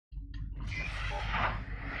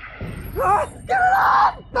Oh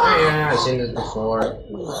yeah, I've seen this before.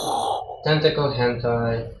 Tentacle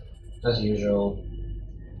hentai, as usual.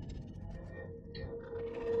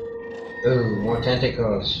 Ooh, more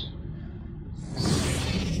tentacles.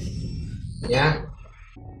 Yeah?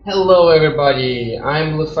 Hello everybody,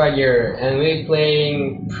 I'm Bluefiger and we're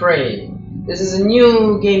playing Prey. This is a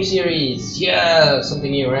new game series. Yeah,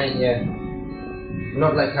 something new, right? Yeah.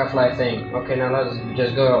 Not like Half-Life thing. Okay, now let's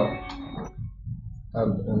just go. I'll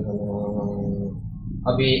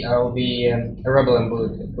be a rebel and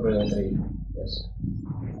put it on 3. Yes.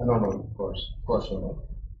 Normal, of course. Of course normal.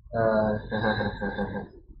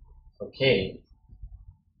 Okay.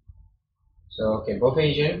 So okay, both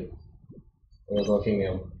Asian. We'll go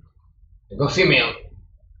female. We'll go female.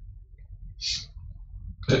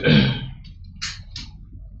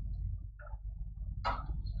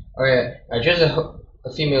 Alright, I chose a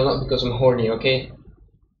female not because I'm horny, okay?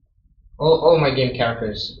 All my game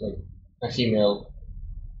characters like are female,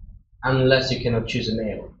 unless you cannot choose a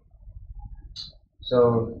male.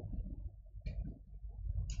 So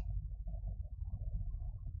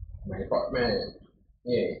my apartment,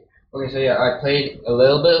 yeah. Okay, so yeah, I played a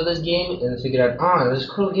little bit of this game and figured out, this is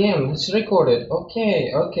a cool game. Let's record it.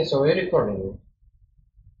 Okay, so we're recording.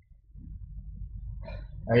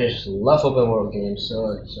 I just love open world games,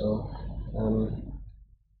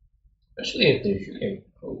 especially if they're shooting.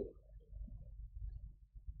 Cool.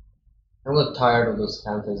 I'm a little tired of those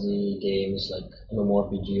fantasy games like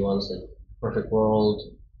MMORPG ones like Perfect World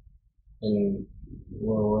and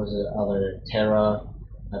what was it? Other Terra.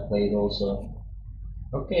 I played also.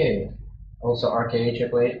 Okay. Also Arcade I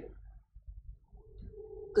played.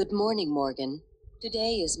 Good morning, Morgan.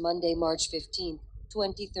 Today is Monday, March 15th,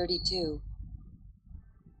 2032.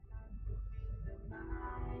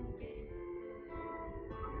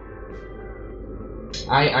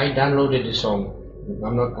 I downloaded the song.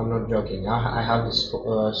 I'm not joking. I have this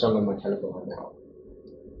song on my telephone right now.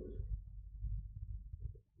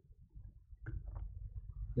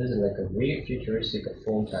 This is like a really futuristic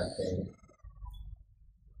phone type thing.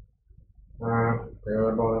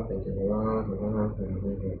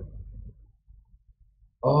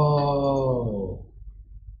 Oh,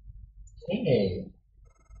 hey.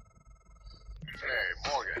 Hey,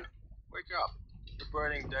 Morgan, wake up. It's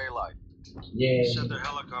burning daylight. Yeah. Send the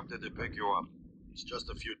helicopter to pick you up. It's just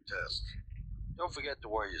a few tests. Don't forget to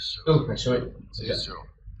wear your suit. Oh, I saw it. See you soon.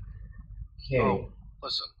 Okay. Oh,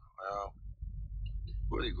 listen,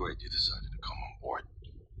 really great you decided to come on board.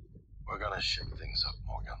 We're gonna shake things up,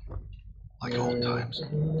 Morgan. Like old times.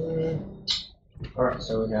 Alright,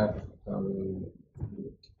 so we have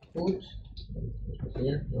food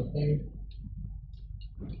here, okay.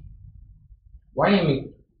 Why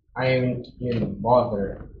am I even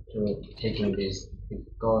bother to taking this?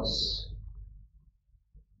 Because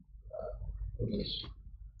English.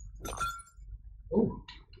 Ooh.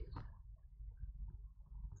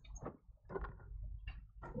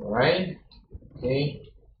 Alright.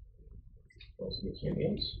 Okay. Let's get here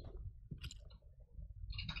games.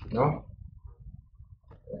 No?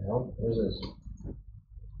 What the hell? What is this?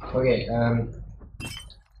 Okay,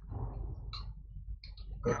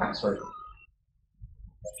 the password.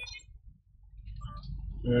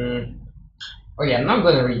 Okay, I'm not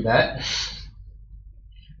gonna read that.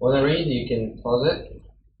 Wanna read? You can pause it.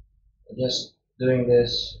 Just doing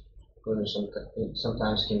this because it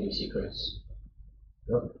sometimes can be secrets.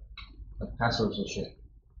 Nope. Like passwords and shit.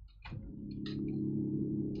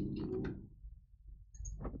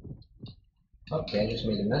 Okay, I just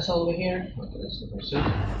made a mess over here. Okay, let's look at suit.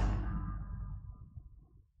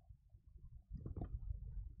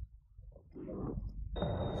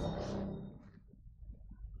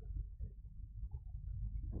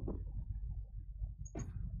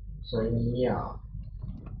 So yeah.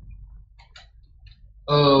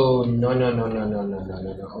 Oh no. Oh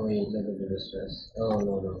wait, let me do this first. Oh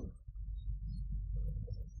no.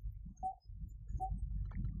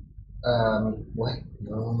 What?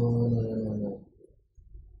 No.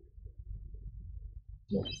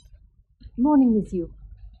 No. Morning, miss you.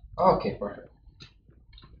 Okay, perfect.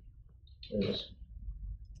 There it is.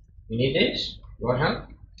 You need this? You want help?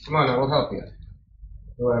 Come on, I will help you.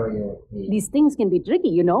 Whoever you need. These things can be tricky,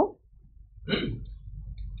 you know. Okay,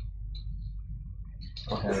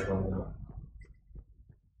 I'm going now.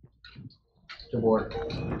 To board.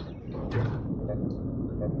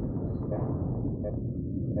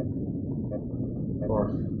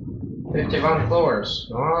 Fourth. 51 floors.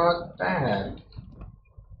 Not bad.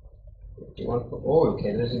 51 floors. Oh,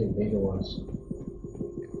 okay, there's even bigger ones.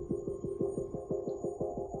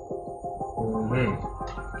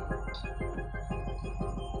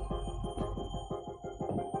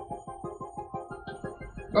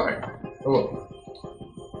 Alright. Oh.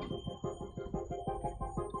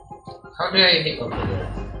 How did I hit over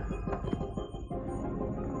there?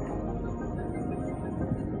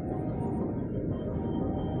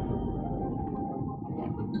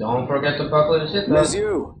 Don't forget to buckle the seatbelt. Miss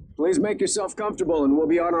Yu, please make yourself comfortable and we'll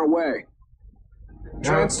be on our way.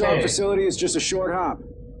 Transtar Okay. facility is just a short hop.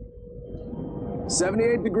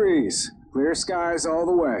 78 degrees. Clear skies all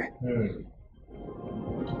the way.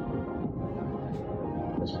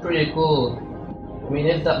 That's pretty cool. I mean,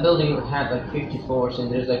 if that building had like 50 floors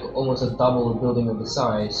and there's like almost a double building of the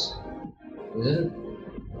size, isn't it?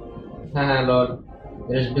 Haha, lol.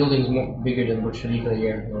 There's buildings more bigger than Burj Khalifa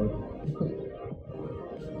here, lol.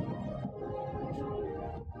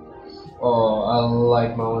 Oh, I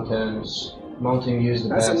like mountains. Mountain view is the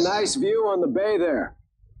That's best. a nice view on the bay there.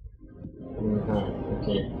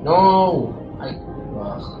 Okay. No!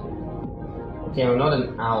 Ugh. Okay, I'm not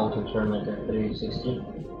an owl to turn like a 360.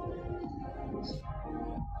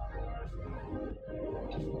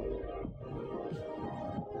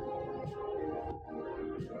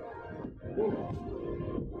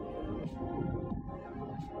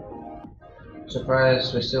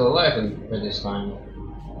 Surprised we're still alive by this time.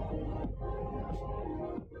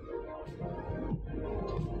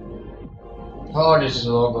 Oh, this is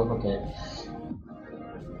a logo. Okay.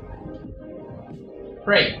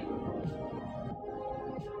 Great.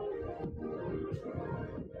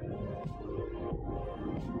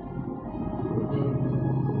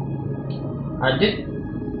 I did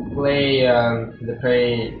play the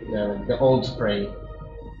Prey, the old Prey,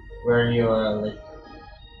 where you like.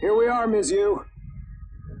 Here we are, Miss Yu.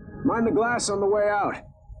 Mind the glass on the way out.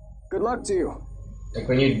 Good luck to you. Like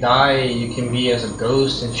when you die, you can be as a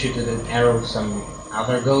ghost and shoot with an arrow some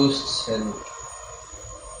other ghosts and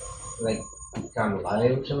like become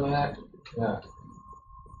alive or something like that. Yeah.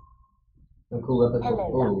 A cool episode.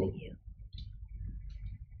 Hello, Oh, Dr. Yu.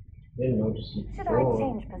 didn't notice you Should I before.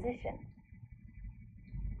 change position?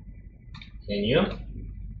 Can you?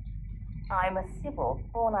 I'm a Civil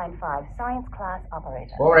 495 Science Class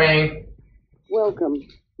Operator. Boring. Welcome,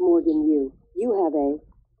 Morgan Yu. You have a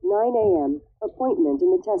 9 a.m. appointment in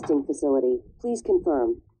the testing facility. Please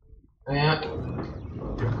confirm. Yeah.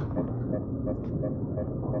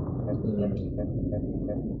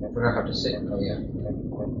 Forgot how to say it. Oh yeah.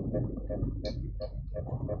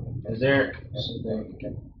 Is there something?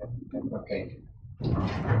 Okay.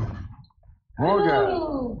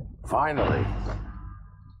 Morgan! Finally.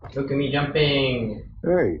 Look at me jumping.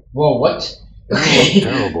 Hey, Whoa, what? you look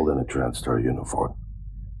terrible in a TranStar uniform.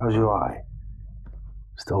 How's your eye?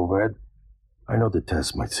 Still red? I know the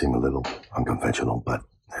test might seem a little unconventional, but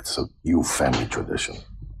it's a Yu family tradition.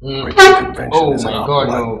 Breaking convention Oh is my an god,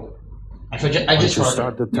 outlaw. no. I Once just you thought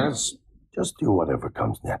start the test, just do whatever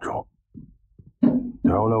comes natural.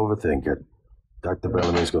 Don't overthink it. Dr.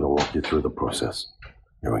 Bellamy's going to walk you through the process.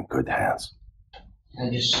 You're in good hands. I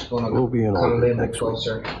just wanna We'll be in come a orbit little bit next week.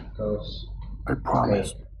 closer. Cause I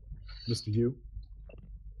promise. Mr. Yu,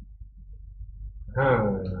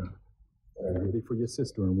 huh. ready for your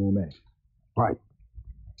sister in room A. Right.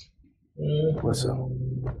 Mm.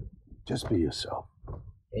 Listen, just be yourself.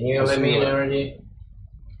 Can you let me in already?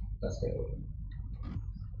 That's the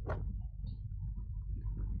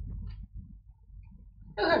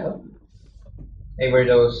hello. Hey, where are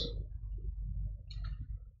those?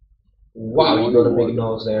 Wow, you got a big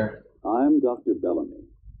nose there. I'm Dr. Bellamy.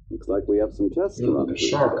 Looks like we have some tests to You run look a through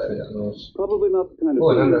shark today. with that nose. Probably not the kind of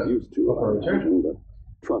Oh, thing another you're used to, I operator. imagine, but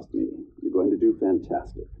trust me, you're going to do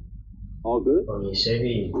fantastic. All good? Oh, you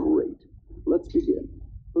say Great. Let's begin.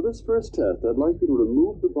 For this first test, I'd like you to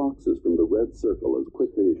remove the boxes from the red circle as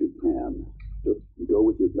quickly as you can. Just go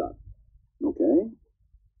with your gut. Okay?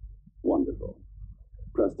 Wonderful.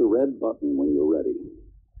 Press the red button when you're ready.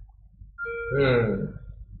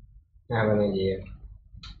 I have an idea.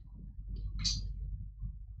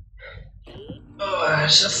 Oh,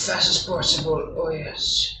 as fast as possible. Oh,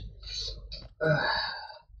 yes.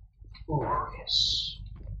 Oh, yes.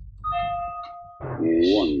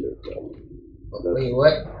 Wonderful. Wait,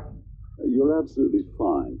 what? You're absolutely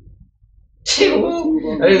fine.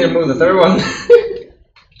 I didn't move the third one.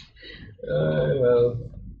 Well.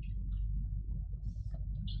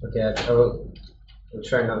 Okay, I'll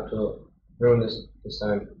try not to ruin this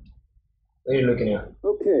time. What are you looking at?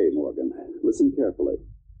 Okay, Morgan, listen carefully.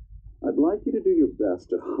 I'd like you to do your best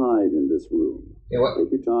to hide in this room. Yeah, what?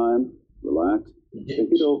 Take your time, relax, think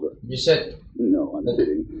it over. You said. No, I'm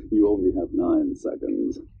kidding. You only have 9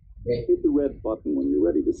 seconds. Okay. Hit the red button when you're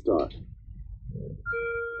ready to start.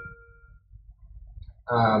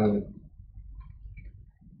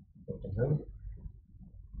 What the hell?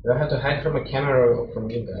 Do I have to hide from a camera or from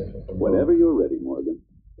you guys? Or from Whenever you're ready, Morgan.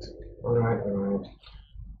 Alright, alright.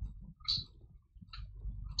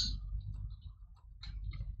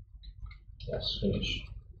 Yes, finish.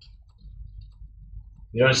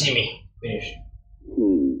 You don't see me. Finish.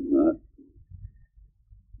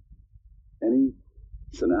 Any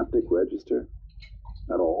synaptic register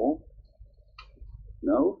at all?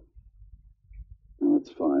 No? No,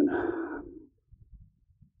 that's fine.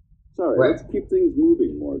 Sorry, What? let's keep things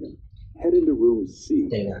moving, Morgan. Head into room C.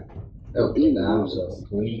 Take that. Okay, now so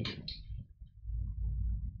we.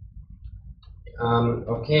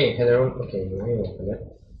 Okay, hello. Okay, now you open it.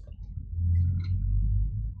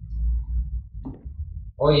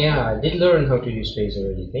 Oh yeah, I did learn how to use space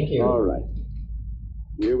already. Thank you. All right.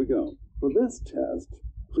 Here we go. For this test,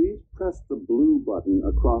 please press the blue button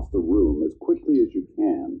across the room as quickly as you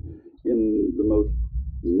can in the most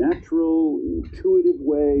natural, intuitive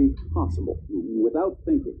way possible, without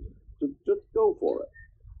thinking. Just go for it.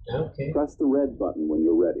 Okay. Press the red button when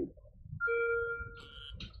you're ready.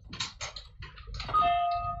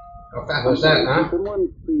 How fast was that, huh? Can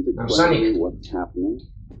someone please I'm explain to Sonic. me what's happening?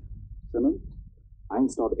 Simmons? I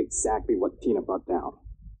installed exactly what Tina brought down.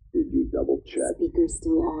 Did you double check? Speaker's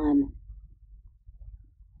still on.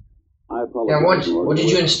 I apologize. Yeah, what did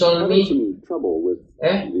you install on Having me? some trouble with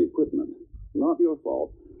the equipment. Not your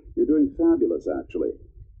fault. You're doing fabulous, actually.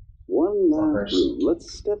 One last room.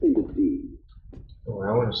 Let's step into D. Oh,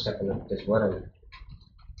 I want to step in this button.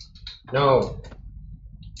 No.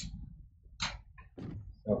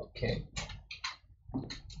 Okay.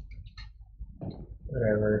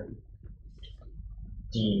 Whatever.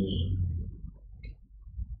 D.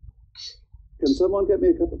 Can someone get me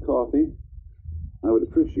a cup of coffee? I would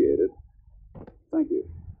appreciate it. Thank you.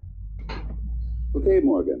 Okay,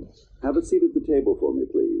 Morgan. Have a seat at the table for me,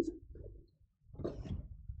 please.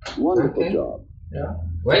 Wonderful Okay. job. Yeah.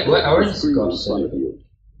 Wait, what? I already Screen in got front of you.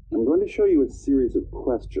 I'm going to show you a series of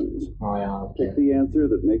questions. Oh yeah. Okay. Pick the answer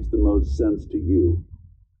that makes the most sense to you.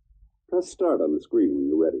 Press start on the screen when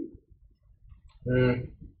you're ready.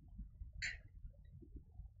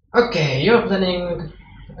 Okay, you're planning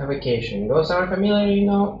a vacation. Go somewhere familiar, you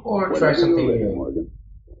know, or try Whenever something you're ready, new. Morgan.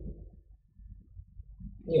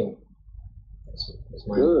 New. That's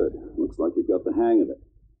mine. Good. Looks like you've got the hang of it.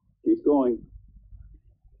 Keep going.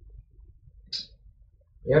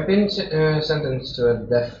 You have been sentenced to a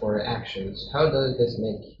death for your actions. How does this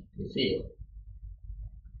make you feel?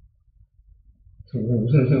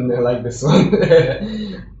 I like this one.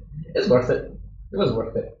 It's worth it. It was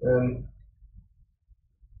worth it.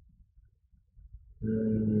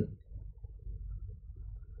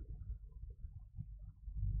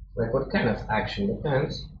 Like what kind of action?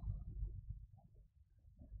 Depends.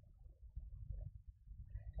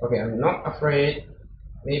 Okay, I'm not afraid.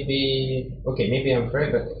 Maybe. Okay, maybe I'm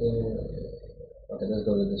afraid, but okay, let's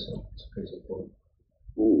go to this one. It's pretty cool.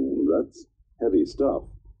 Ooh, that's heavy stuff.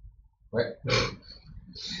 What?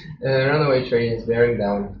 A runaway train is bearing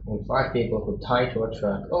down on 5 people who tie to a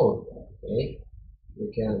track. Oh, okay.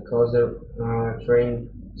 You can cause the train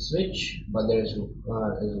switch, but there is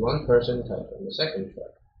one person tied on the second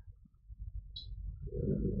track.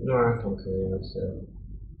 No, okay, let's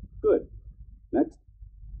Good. Next.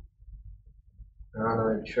 a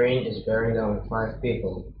runaway train is bearing down 5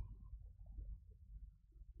 people.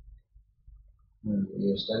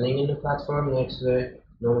 You're standing in the platform next to the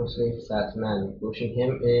enormously fat man. Pushing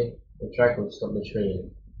him in the track will stop the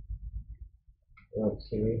train.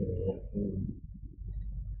 Okay,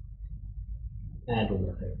 and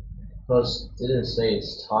nothing. Plus, didn't say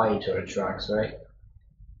it's tied to the tracks, right?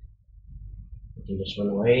 They can just run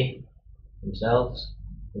away themselves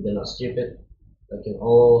if they're not stupid, like in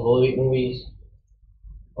all Hollywood movies.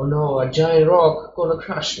 Oh no, a giant rock gonna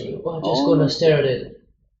crush me. Oh, I'm just gonna stare at it.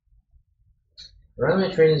 The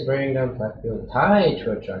runaway train is bearing down 5 people tied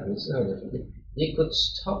to a track. It's no different. You could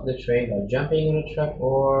stop the train by jumping on the track,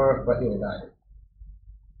 but you will die.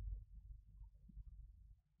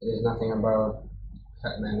 There's nothing about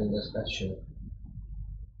fat man in this question.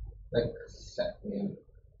 Like fat man.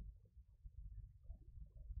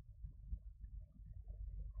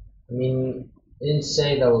 I mean, it didn't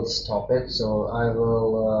say that will stop it, so I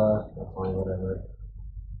will fine, whatever.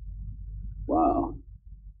 Wow.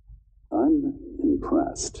 I'm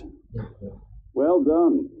impressed. Well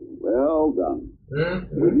done. Well done.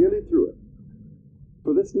 We're nearly through it.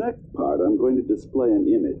 For this next part, I'm going to display an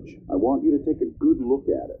image. I want you to take a good look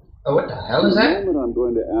at it. Oh, what the hell is that? In a moment, I'm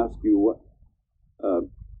going to ask you what...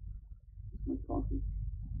 my coffee?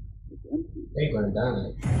 It's empty. They're gonna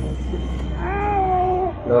die.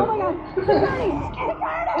 Oh my god! It's burning! It's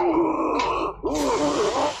burning!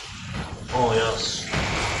 Oh yes.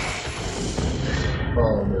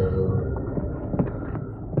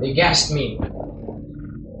 You gassed me!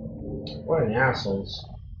 What an assholes.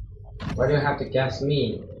 Why do you have to gas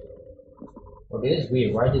me? Okay, this is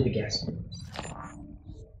weird. Why did they gas me?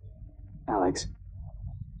 Alex,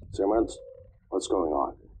 Simmons, what's going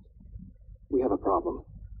on? we have a problem.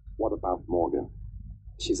 What about Morgan?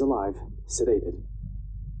 She's alive, sedated.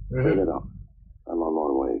 Clean it up. I'm on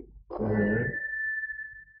my way.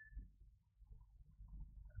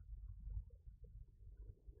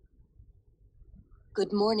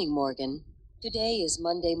 Good morning, Morgan. Today is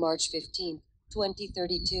Monday, March 15th,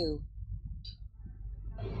 2032.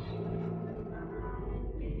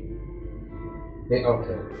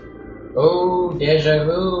 Okay. Oh, deja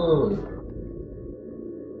vu!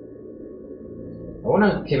 I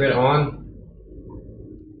wanna keep it on.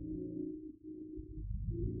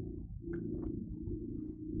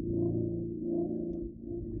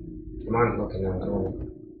 Come on, okay, no.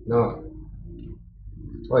 No.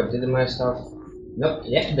 Wait, did my stuff? Nope,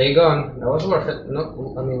 yeah, they gone. That was worth it.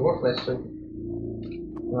 No, I mean worthless too.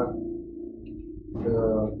 What?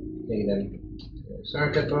 Take them.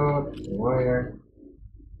 Circuit board, wire.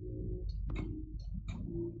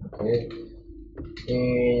 Okay.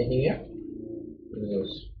 Anything else? What is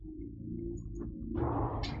this?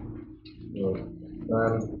 No.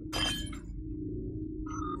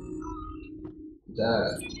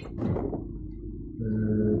 That.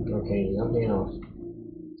 Okay, nothing else.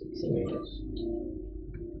 16 minutes.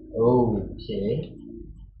 Okay.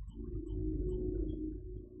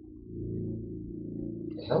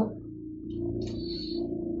 The hell?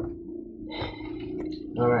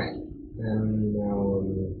 Alright. And now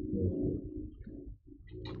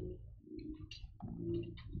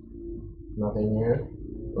nothing here.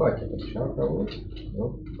 Oh, I took a shot probably.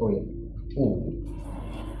 Nope. Oh yeah. Ooh.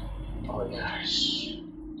 Oh gosh.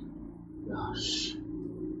 Gosh.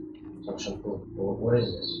 Some shampoo. What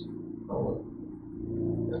is this? Oh.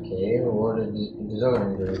 Okay, what is this other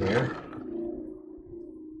one doing here?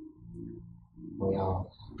 Oh yeah.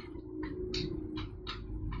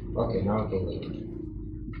 Okay, now I can leave.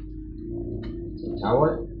 Some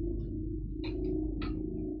towel.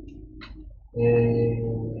 And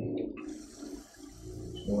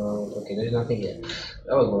well, okay, there's nothing here.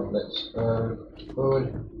 That was worthless. Food.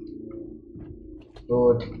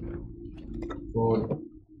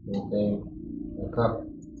 Nothing. A cup.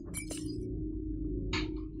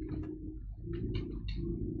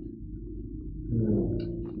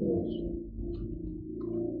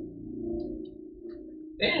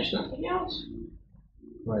 There's nothing else.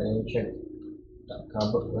 Right, let me check that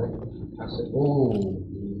cupboard, right? That's it. Ooh.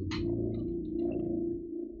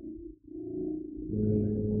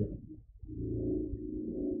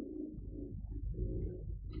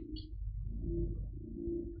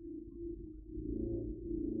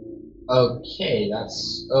 Okay,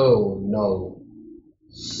 that's. Oh no.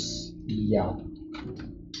 Yeah.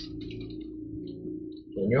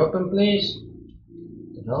 Can you open, please?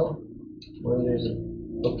 The hell? Where is it?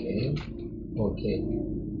 Okay. Okay.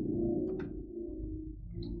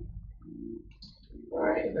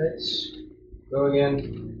 Alright, let's go again.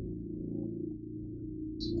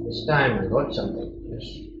 This time I got something. Yes.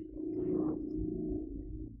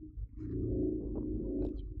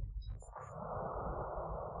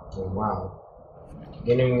 Oh wow.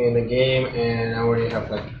 Getting in the game and I already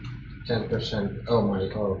have like 10%. Oh my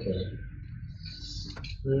god, okay.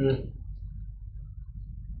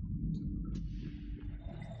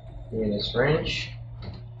 Here is French.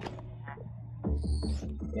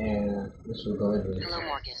 And this will go in. Hello,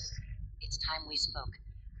 Morgan. It's time we spoke.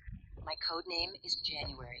 My code name is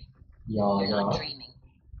January. Yeah, You're not dreaming.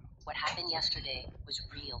 What happened yesterday was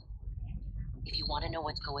real. If you want to know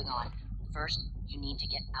what's going on, first you need to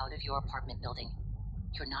get out of your apartment building.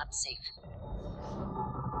 You're not safe.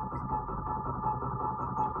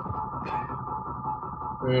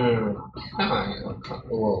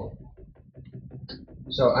 Whoa.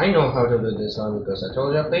 So I know how to do this one because I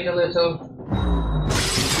told you I played a little.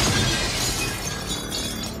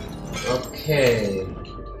 Okay.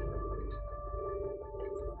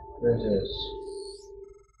 Where's this?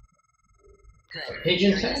 Good. A pigeon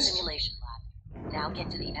You're in the test? simulation lab. Now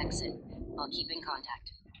get to the exit. I'll keep in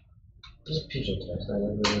contact. Just a pigeon test. I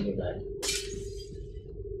don't really do that.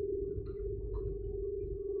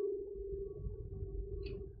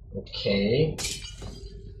 Okay.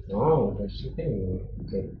 Oh, there's something.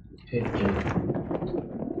 Okay, pigeon.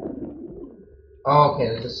 Oh, okay,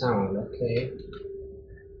 that's a sound. Okay.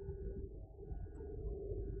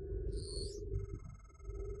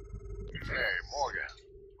 Hey, Morgan.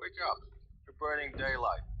 Wake up. You're burning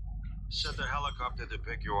daylight. Send the helicopter to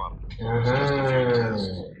pick you up. It's just a few tests.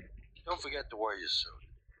 Don't forget to wear your suit.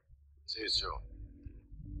 See you soon.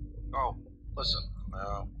 Oh, listen,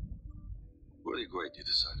 really great you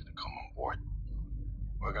decided to come on board.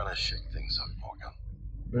 We're gonna shake things up, Morgan.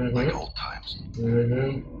 Like old times.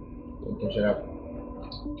 You can shut up.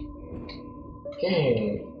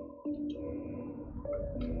 Okay.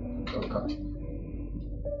 Oh, cup.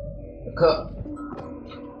 A cup.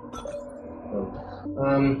 Oh.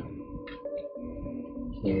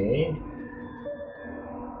 Okay.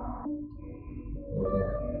 Over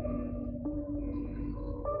there.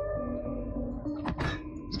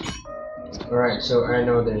 Alright, so I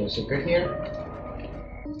know there's a secret here.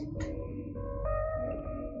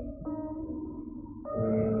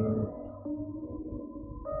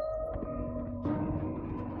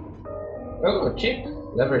 Oh, chip.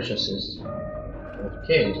 Leverage assist.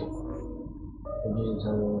 Okay.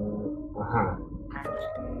 Aha.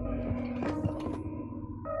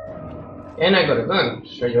 And I got a gun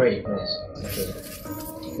straight away. Nice. Okay.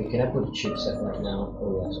 Okay, can I put the chipset right now?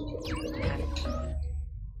 Oh, yes, okay.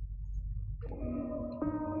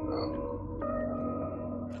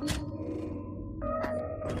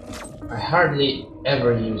 I hardly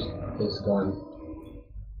ever use this gun.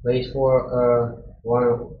 Wait for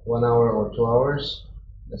 1 hour or 2 hours.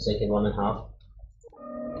 Let's take it 1.5.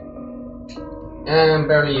 And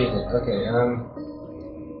barely use it. Okay,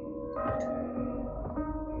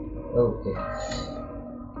 okay.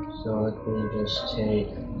 So let me just take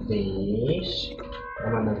these.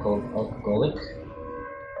 I'm gonna call alcoholic.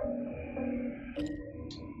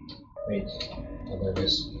 Wait, oh, there it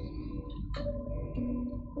is.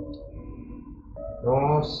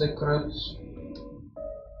 No secrets.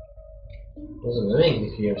 There's a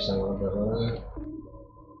link here somewhere, but no.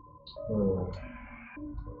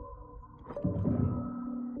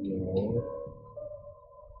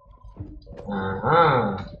 Aha!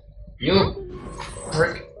 You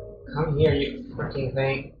prick! Come here, you freaking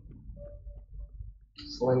thing!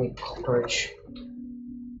 Slimy cockroach!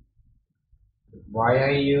 Why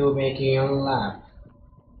are you making a laugh?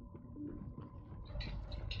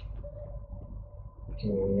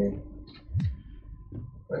 Okay.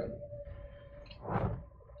 What?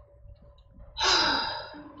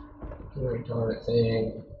 You retarded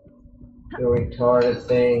thing. You retarded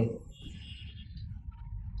thing.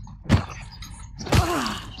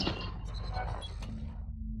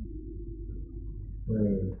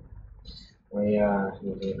 Oh yeah,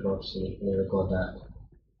 you can go see. Never got that.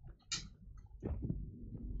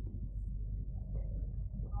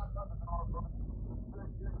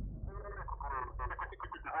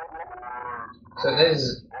 So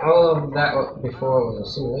this all of that before was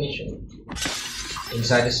a simulation.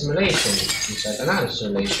 Inside the simulation. Inside another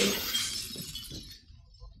simulation.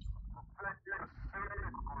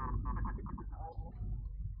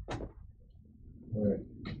 Alright.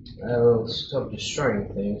 I will stop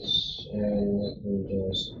destroying things and let me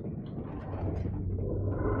just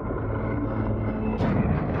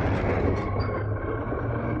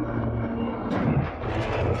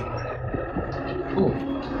ooh,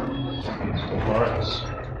 some parts.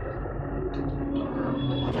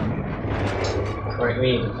 Right, we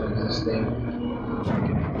need to fix this thing.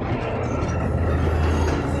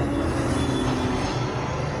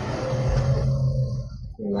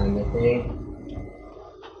 Reline the thing.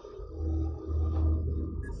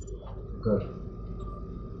 Good.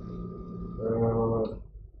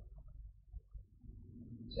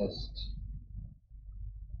 Test.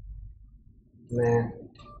 Nah.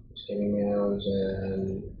 Just getting those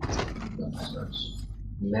and starts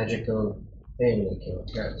magical thing that kill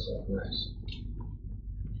cats. So nice.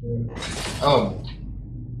 Oh.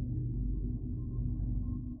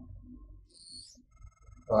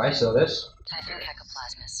 Oh, I saw this. Typhoid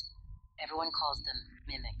hecaplasmus. Everyone calls them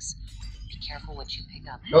mimics. Be careful what you pick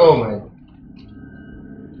up. Oh my.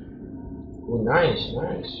 Oh, nice,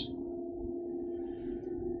 nice.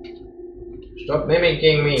 Stop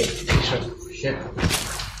mimicking me. Shit.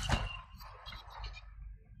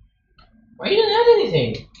 Why you didn't add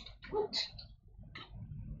anything? What?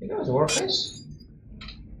 You know it's worthless.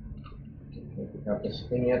 Can't pick up this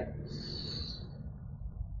thing yet.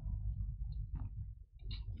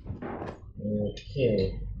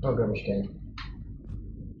 Okay. Oh, garbage can.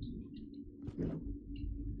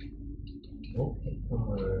 Okay,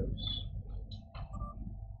 cars.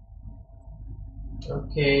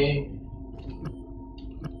 Okay.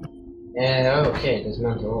 And okay,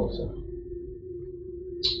 dismantle also.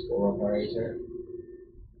 For operator.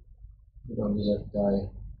 You don't deserve to die.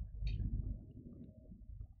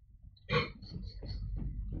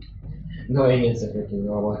 Knowing it's a freaking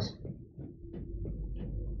robot.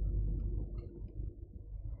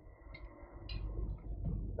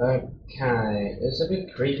 Okay, it's a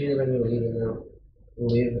bit creepy when you leave it now.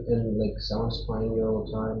 live in like someone spying you all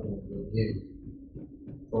the time and you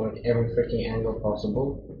from like every freaking angle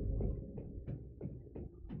possible.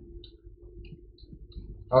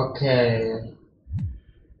 Okay.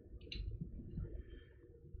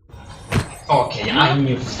 Okay, I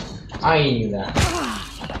knew that.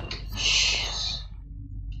 Jeez.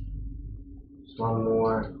 Just one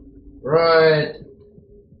more. Right.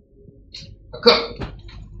 Okay.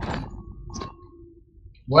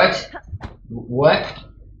 What? What?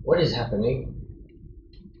 What is happening?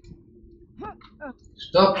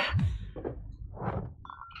 Stop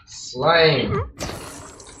flying.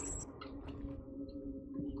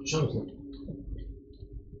 Something.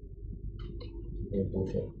 Okay,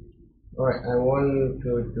 bullshit. Alright, I want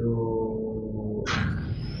to do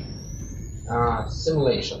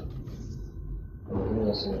simulation. Give me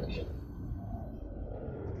a simulation.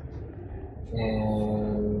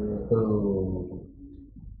 And boom.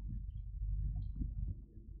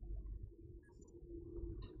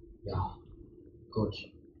 Yeah. Good.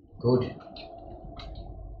 Good.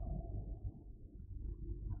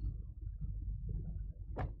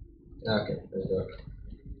 Okay, let's go.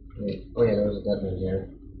 Wait. Oh yeah, there was a button here.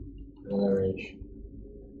 Another range.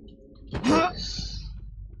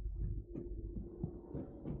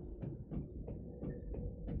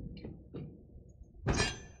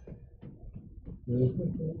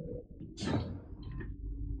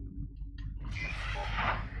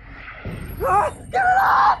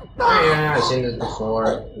 Yeah, I've seen this before.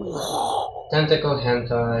 Tentacle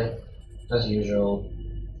hentai, as usual.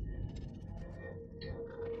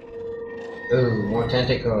 Ooh, more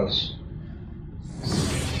tentacles.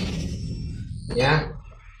 Yeah?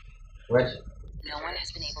 What? No one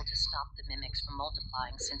has been able to stop the mimics from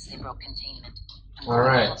multiplying since they broke containment.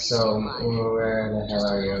 Alright, so where the hell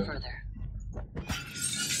are you? Further.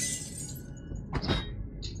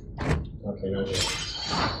 Okay, no here.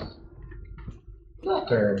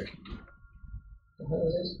 Locker! What the hell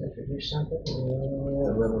is this? Introduce something?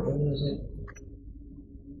 What is it?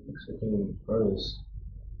 Looks like a pros.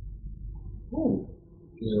 Ooh!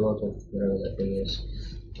 Use a lot of whatever that thing is.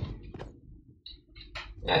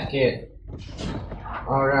 That's good.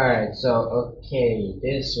 Alright, so okay,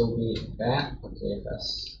 this will be that. Okay,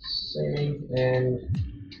 that's saving and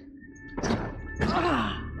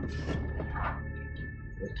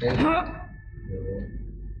okay.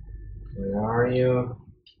 Where are you?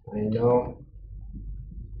 I know.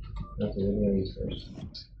 Okay, let me read first.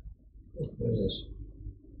 Oh, what is this?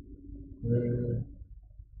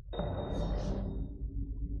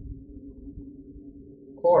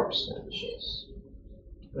 Corpse snatches.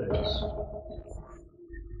 What is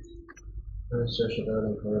this? Search the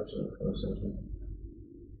building corpse and processing.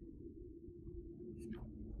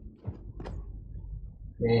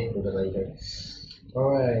 Meh, do it later.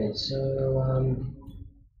 Alright, so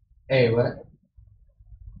hey, what?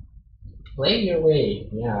 Play your way.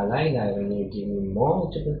 Yeah, I like that when you give me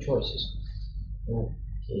multiple choices.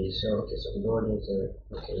 Okay, so the door is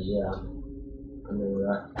okay, yeah. I remember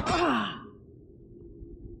that.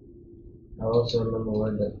 I also remember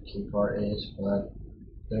where the key part is, but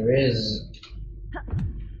there is.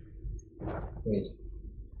 Wait.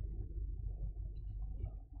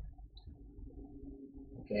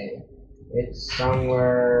 Okay, it's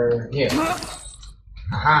somewhere here.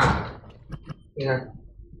 Aha! Yeah.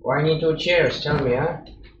 Why I need 2 chairs? Tell me, huh?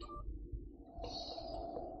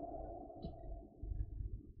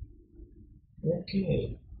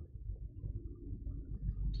 Okay.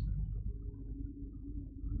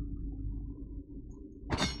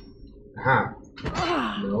 Aha.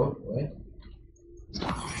 No, what?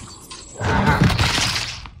 Aha.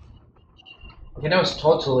 Okay, that was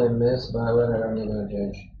totally a miss, but whatever, I'm not gonna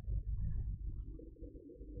judge.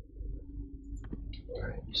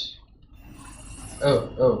 Alright.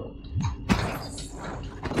 Oh.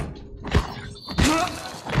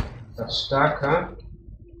 That's stuck, huh?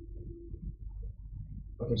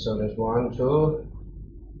 Okay, so there's 1, 2,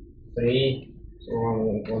 3, so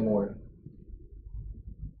one more.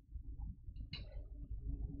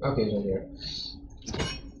 Okay, so here.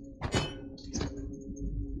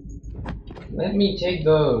 Let me take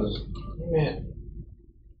those. Damn it.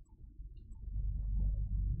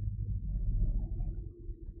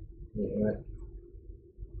 Wait, what?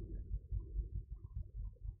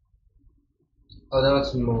 Oh,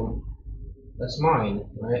 that's mine,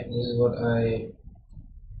 right? This is what I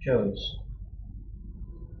chose.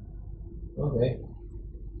 Okay.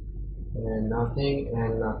 And nothing,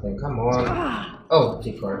 and nothing. Come on. Oh,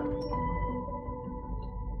 key card.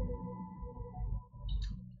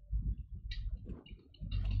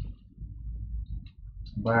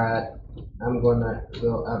 But I'm gonna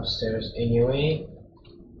go upstairs anyway.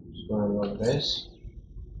 going like this.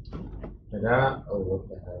 Ta-da! Oh, what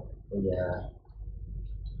the hell? Oh yeah.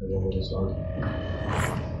 I remember this one.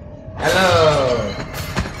 Hello!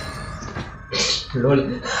 Lol. I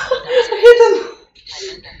hit him! I'm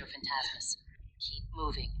Inspector Phantasmus. Keep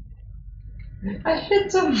moving. I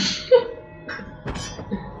hit him!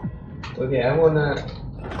 Okay, I wanna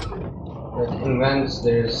invent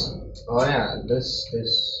there's oh yeah, this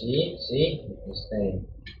see this thing.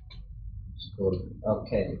 It's cool.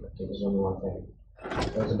 Okay, there's only one thing.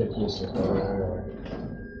 That was a bit useless, but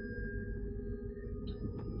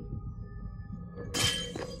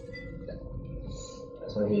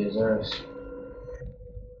that's what he deserves.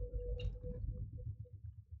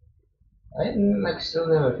 I like still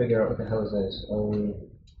never figure out what the hell is this.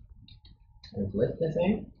 I've lit the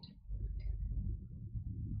thing.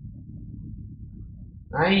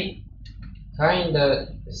 I kinda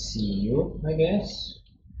see you, I guess.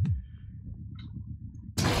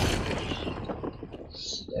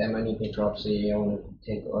 Damn, I need to drop C. I want to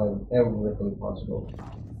take on everything possible.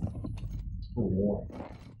 Ooh, more.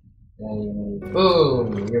 And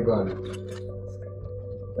boom, you're gone.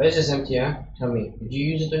 Why is this empty, huh? Tell me, did you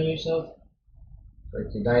use it on yourself? Or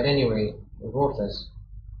you died anyway? It's worthless.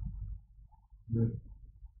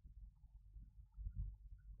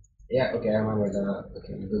 Yeah, okay, I remember that.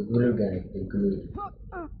 Okay, the glue guy, the glue.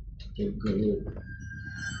 The glue.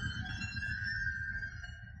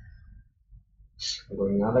 I'm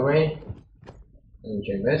going another way. Let me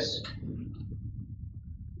check this.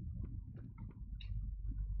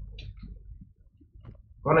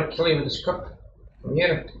 Gonna kill you with this cup. From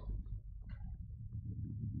here.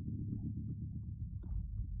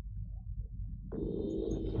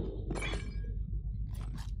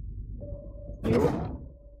 You.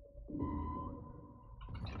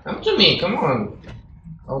 Come to me, come on.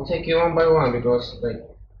 I'll take you one by one because, like.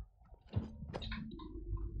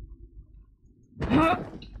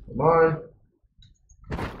 Come on.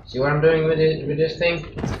 See what I'm doing with it, with this thing?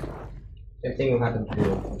 Same thing will happen to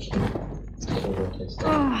you.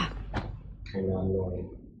 Kinda annoying.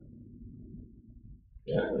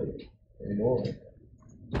 Yeah, annoying.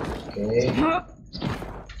 Okay.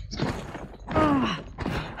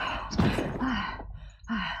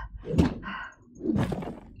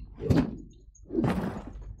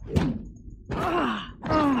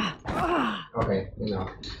 Okay,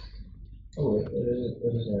 enough. Oh wait,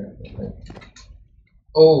 what is there? Okay.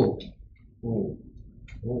 Oh! Ooh.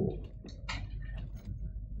 Ooh.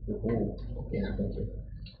 Ooh. Okay, now thank you.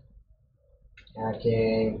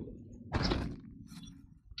 Hacking.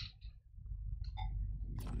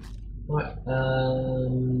 What?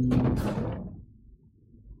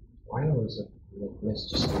 Why was it like this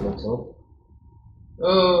just a little?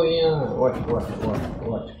 Oh yeah. What?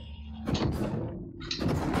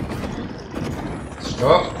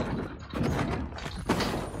 Stop.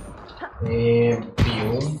 And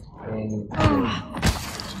boom. And boom.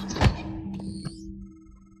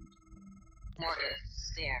 Mortar,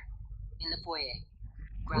 there, in the foyer.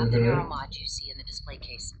 Grab the neuromod you see in the display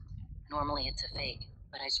case. Normally it's a fake,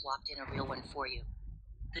 but I swapped in a real one for you.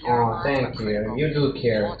 The neuromods thank are critical. you. You do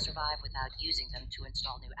care. You won't survive without using them to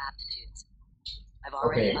install new aptitudes. I've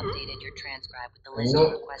already updated your transcribe with the list you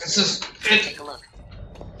requested. This is it. Take a look.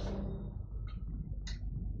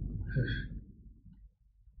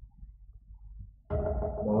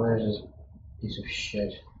 Now where's this piece of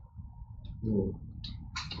shit? Ooh.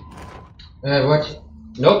 What?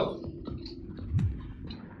 Nope.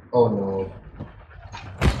 Oh no.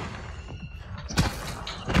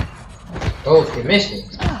 Oh, you missed me.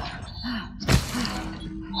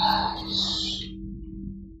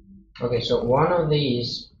 Okay, so one of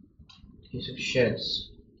these piece of shits,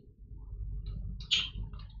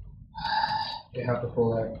 you have to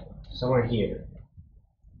pull it somewhere here.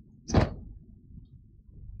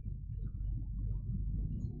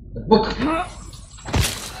 The book.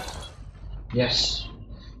 Yes.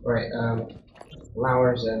 Right.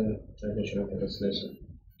 Flowers and traditional. Let's listen.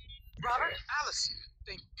 Robert? Alice!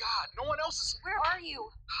 Thank God, no one else is. Where are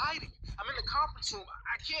you? Hiding. I'm in the conference room.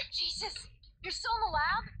 I can't. Jesus! You're still in the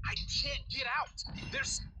lab? I can't get out.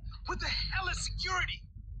 There's. What the hell is security?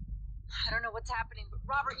 I don't know what's happening, but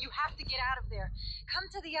Robert, you have to get out of there. Come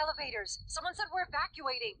to the elevators. Someone said we're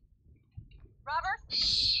evacuating. Robert?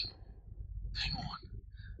 Shh. Hang on.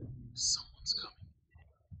 Someone's coming.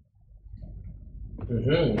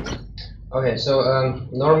 Okay, so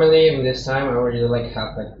normally in this time I already like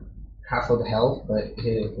half of the health, but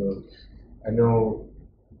here I know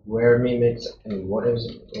where mimics and what is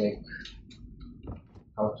like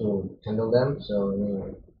how to handle them. So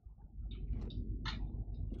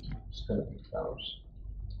just gonna pick flowers.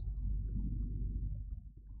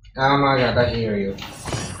 Oh my god, I hear you.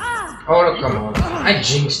 Oh, come on. I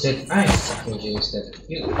jinxed it. I fucking jinxed it.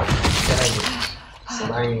 You die,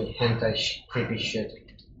 slimy, hentai, creepy shit.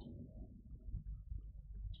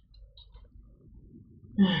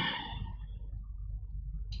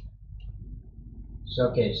 So,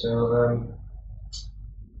 okay, so,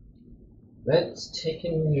 let's take a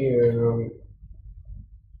new.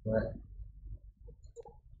 What?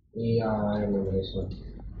 Yeah, I remember this one.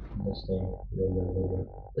 This thing.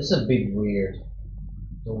 This is a bit weird.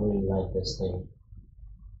 Don't really like this thing.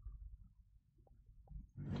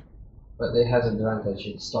 But it has an advantage.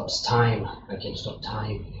 It stops time. I can stop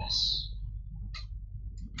time. Yes.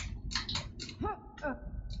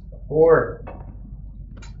 4.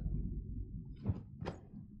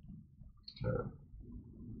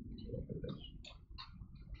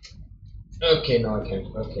 Okay, no, I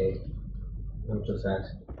can't. Okay. I'm too fat.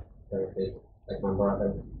 Very big. Like my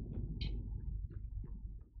brother.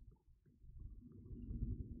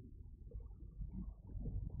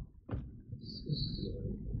 This is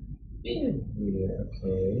weird.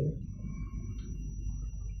 Okay.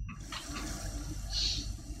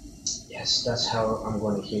 Yes, that's how I'm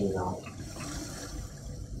going to heal now.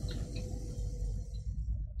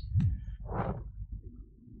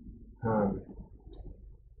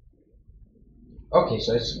 Okay,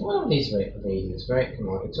 so it's one of these ladies, right? Come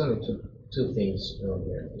on, it's only two things over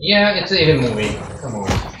here. Yeah, it's even moving. Come on.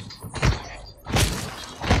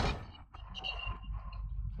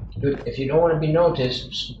 Dude, if you don't want to be noticed,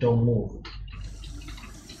 just don't move.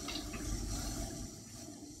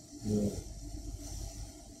 Yeah.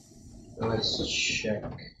 Let's check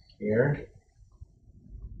here.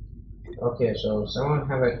 Okay, so someone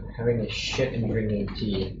having a shit and drinking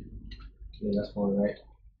tea. Yeah, that's one, right?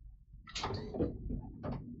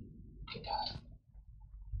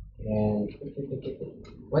 And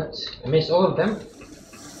what? I missed all of them?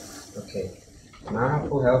 Okay. Now I have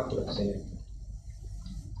full health, let's see.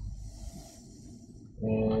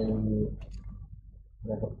 And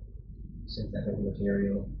synthetic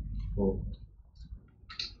material. Cool.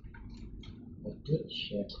 A good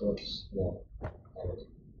shackles. No.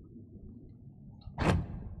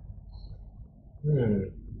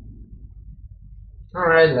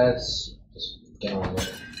 Alright, let's just get on with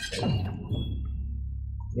it.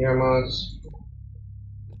 Earmuffs.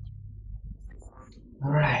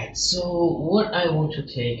 Alright, so what I want to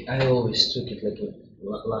take, I always took it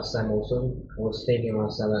like last time also. I was thinking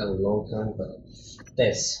last time a long time, but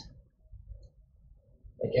this.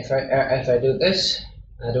 Like if I do this,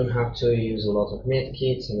 I don't have to use a lot of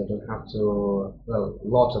medkits, and I don't have to, well, a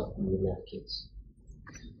lot of medkits.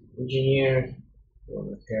 Engineer, don't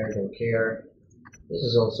repair, don't care. This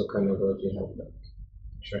is also kind of good to have like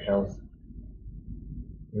extra health.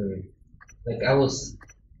 Like I was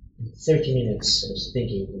 30 minutes I was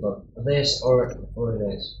thinking about this or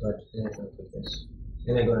this, but then I took this.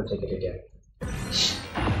 And I'm gonna take it again.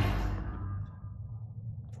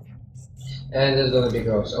 And there's gonna be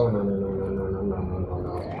gross. Oh no no no no no no no no no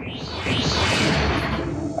no.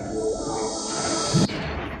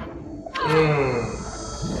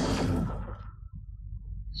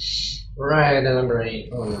 Right, number 8.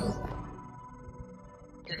 Oh no.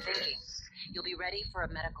 Good thinking. You'll be ready for a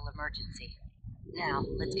medical emergency. Now,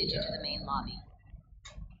 let's get you to the main lobby.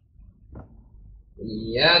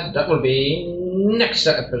 Yeah, that will be next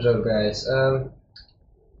episode, guys.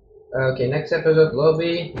 Okay, next episode,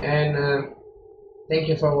 lobby, and thank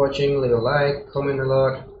you for watching. Leave a like, comment a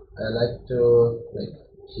lot. I like to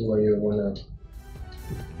see what you wanna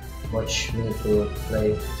watch me to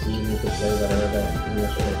play, see me to play, whatever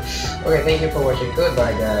that. Okay, thank you for watching.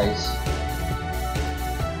 Goodbye, guys.